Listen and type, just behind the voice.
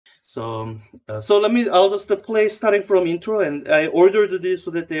I'll just play starting from intro, and I ordered this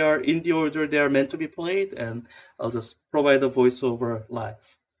so that they are in the order they are meant to be played, and I'll just provide a voiceover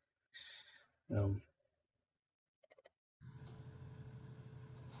live. Um,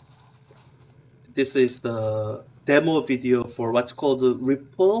 this is the demo video for what's called the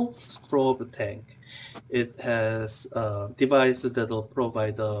Ripple Strobe tank. It has a device that will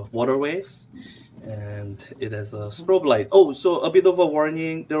provide water waves, and it has a strobe light. Oh, so a bit of a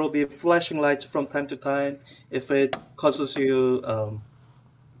warning: there will be flashing lights from time to time. If it causes you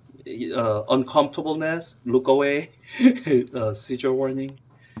uncomfortableness, look away. Seizure warning.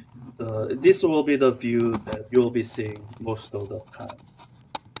 This will be the view that you'll be seeing most of the time.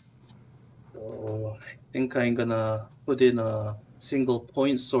 So I think I'm gonna put in a single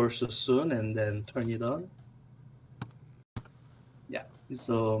point source soon and then turn it on. Yeah.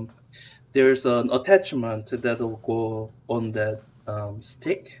 So there's an attachment that will go on that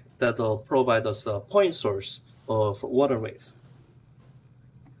stick that will provide us a point source of water waves.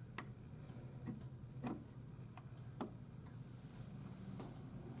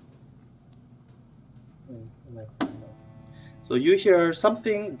 So you hear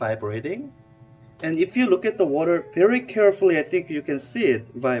something vibrating, and if you look at the water very carefully, I think you can see it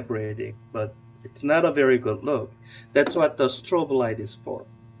vibrating, but it's not a very good look. That's what the strobe light is for.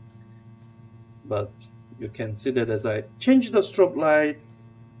 But you can see that as I change the strobe light,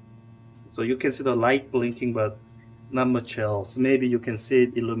 so you can see the light blinking, but not much else. Maybe you can see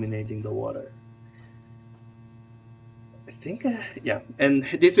it illuminating the water. I think, yeah. And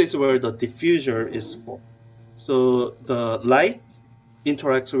this is where the diffuser is for. So the light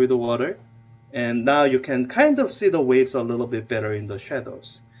interacts with the water, and now you can kind of see the waves a little bit better in the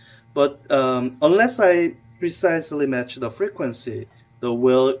shadows. But unless I precisely match the frequency, the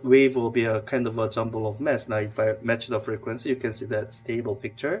wave will be a kind of a jumble of mess. Now, if I match the frequency, you can see that stable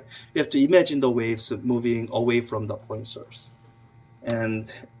picture. You have to imagine the waves moving away from the point source.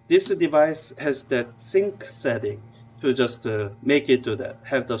 And this device has that sync setting to just make it do that.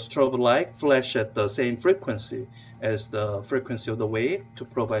 Have the strobe light flash at the same frequency as the frequency of the wave to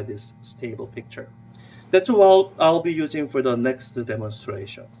provide this stable picture. That's what I'll be using for the next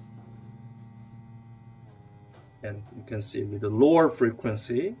demonstration. And you can see with the lower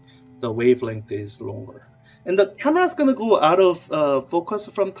frequency, the wavelength is longer. And the camera is going to go out of focus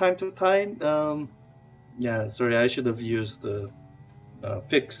from time to time. Yeah, sorry, I should have used the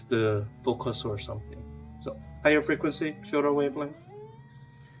fixed focus or something. So higher frequency, shorter wavelength.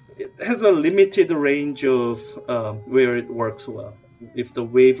 It has a limited range of where it works well. If the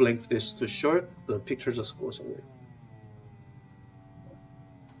wavelength is too short, the picture just goes away.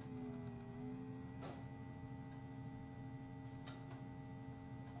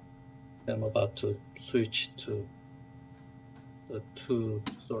 I'm about to switch to the two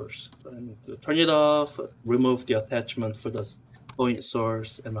source. I need to turn it off, remove the attachment for the point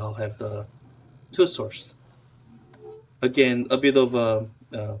source, and I'll have the two source. Again, a bit of a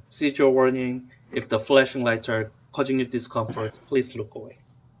seizure warning. If the flashing lights are causing you discomfort, please look away.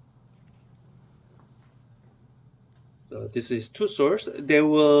 So this is two source. They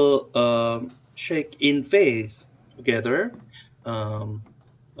will shake in phase together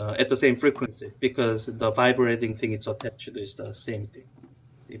at the same frequency because the vibrating thing it's attached to is the same thing.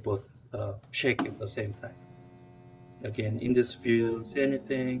 They both shake at the same time. Again, in this view, you don't see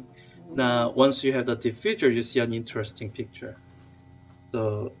anything. Now, once you have the diffuser, you see an interesting picture.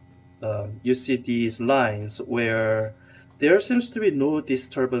 So you see these lines where there seems to be no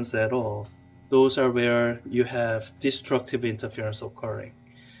disturbance at all. Those are where you have destructive interference occurring.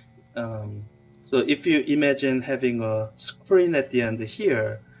 So if you imagine having a screen at the end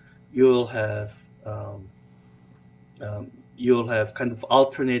here, you'll have kind of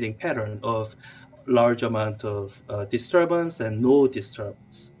alternating pattern of large amount of disturbance and no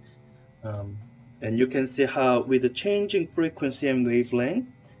disturbance. And you can see how with the changing frequency and wavelength,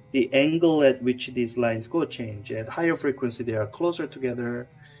 the angle at which these lines go change. At higher frequency, they are closer together.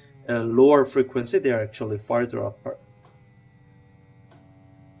 At lower frequency, they are actually farther apart.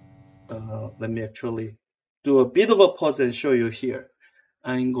 Let me actually do a bit of a pause and show you here.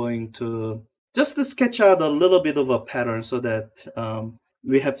 I'm going to just to sketch out a little bit of a pattern so that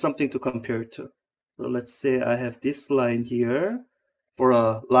we have something to compare to. So let's say I have this line here for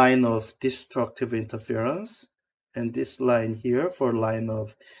a line of destructive interference, and this line here for a line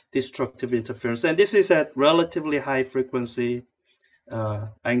of destructive interference. And this is at relatively high frequency.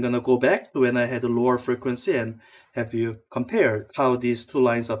 I'm going to go back to when I had a lower frequency and have you compare how these two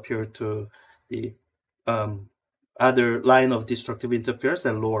lines appear to the other line of destructive interference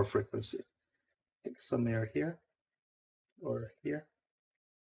at lower frequency. I think somewhere here or here.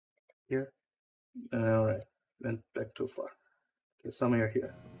 Here. All right. Went back too far. Okay, somewhere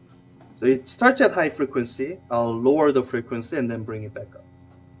here. So it starts at high frequency. I'll lower the frequency and then bring it back up.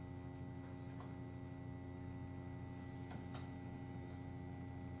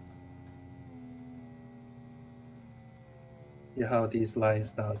 See how these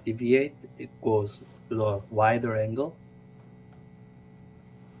lines now deviate? It goes to the wider angle.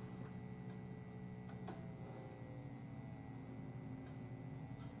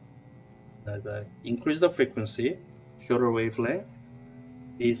 As I increase the frequency, shorter wavelength,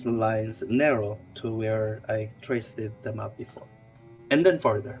 these lines narrow to where I traced them out before, and then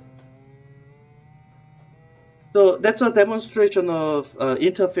further. So that's a demonstration of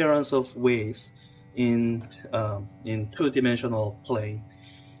interference of waves in two-dimensional plane.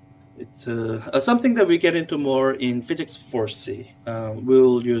 It's something that we get into more in physics 4C.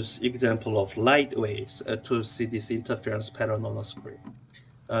 We'll use example of light waves to see this interference pattern on a screen.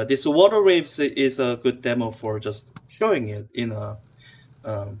 This water waves is a good demo for just showing it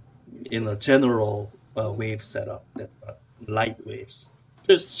um, in a general wave setup, that light waves.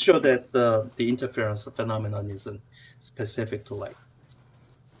 Just show that the interference phenomenon isn't specific to light.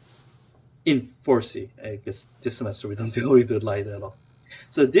 In 4C, I guess this semester we don't deal with the light at all.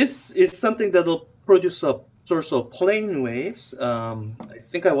 So this is something that will produce a source of plane waves. I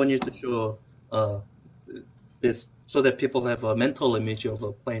think I want you to show this so that people have a mental image of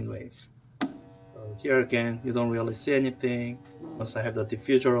a plane wave. So here again, you don't really see anything. Once I have the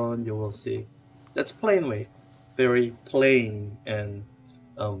diffuser on, you will see that's plane wave. Very plain and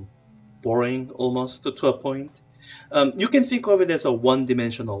boring almost to a point. You can think of it as a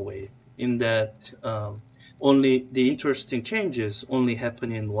one-dimensional wave in that only the interesting changes only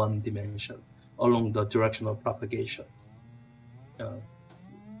happen in one dimension along the direction of propagation. Uh,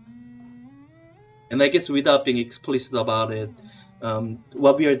 and I guess without being explicit about it,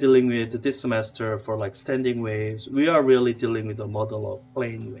 what we are dealing with this semester for like standing waves, we are really dealing with a model of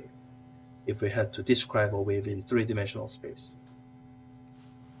plane wave if we had to describe a wave in three-dimensional space.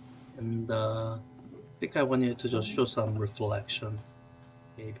 And I think I wanted to just show some reflection,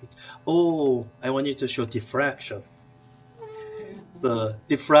 maybe. Oh, I wanted to show diffraction. The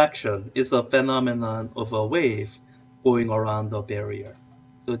diffraction is a phenomenon of a wave going around a barrier.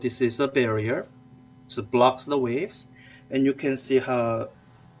 So this is a barrier, so it blocks the waves, and you can see how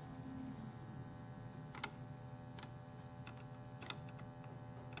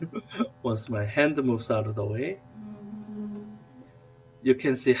once my hand moves out of the way, you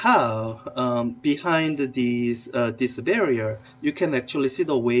can see how behind this barrier, you can actually see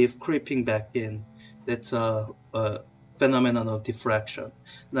the wave creeping back in. That's a phenomenon of diffraction.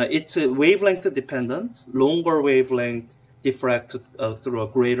 Now it's wavelength dependent. Longer wavelength diffract through a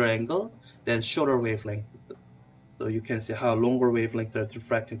greater angle than shorter wavelength. So you can see how longer wavelengths are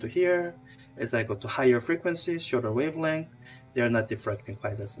diffracting to here. As I go to higher frequencies, shorter wavelength, they are not diffracting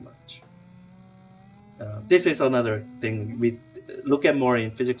quite as much. This is another thing we look at more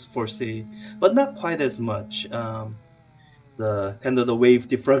in physics 4C, but not quite as much. The kind of the wave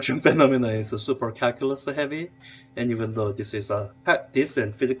diffraction phenomena is a super calculus heavy, and even though this is this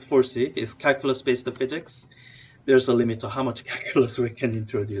and physics 4C is calculus based physics, there's a limit to how much calculus we can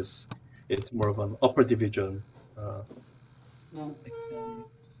introduce. It's more of an upper division.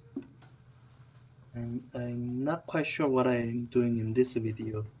 And I'm not quite sure what I'm doing in this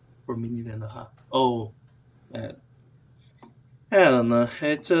video for a minute and a half. Oh, uh, I don't know.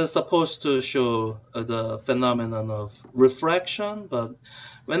 It's supposed to show the phenomenon of refraction, but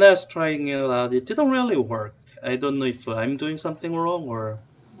when I was trying it out, it didn't really work. I don't know if I'm doing something wrong or.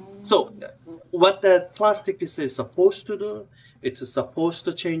 So, what that plastic piece is supposed to do, it's supposed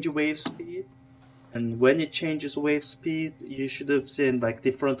to change wave speed. And when it changes wave speed, you should have seen like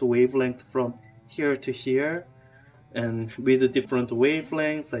different wavelength from here to here. And with the different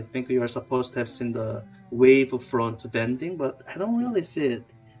wavelengths, I think you are supposed to have seen the wave front bending, but I don't really see it.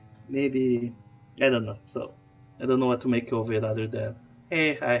 Maybe, I don't know. So I don't know what to make of it other than,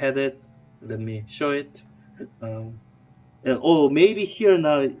 hey, I had it. Let me show it. And oh, maybe here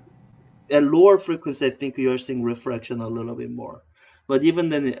now at lower frequency, I think you are seeing refraction a little bit more. But even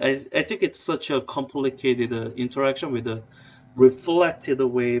then, I think it's such a complicated interaction with the reflected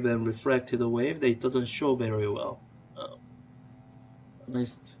wave and refracted wave that it doesn't show very well. At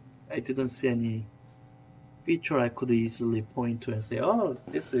least I didn't see any feature I could easily point to and say, oh,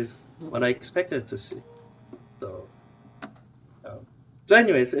 this is what I expected to see. So, um, so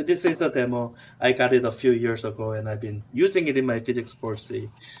anyways, this is a demo. I got it a few years ago, and I've been using it in my physics 4C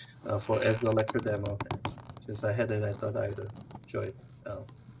for as a lecture demo. Since I had it, I thought I'd enjoy it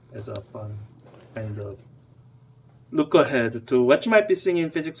as a fun kind of look ahead to what you might be seeing in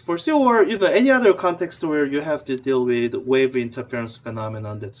physics 4C, or any other context where you have to deal with wave interference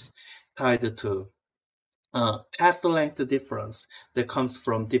phenomenon that's tied to path length difference that comes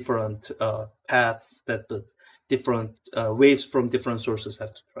from different paths that the different waves from different sources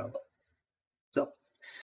have to travel.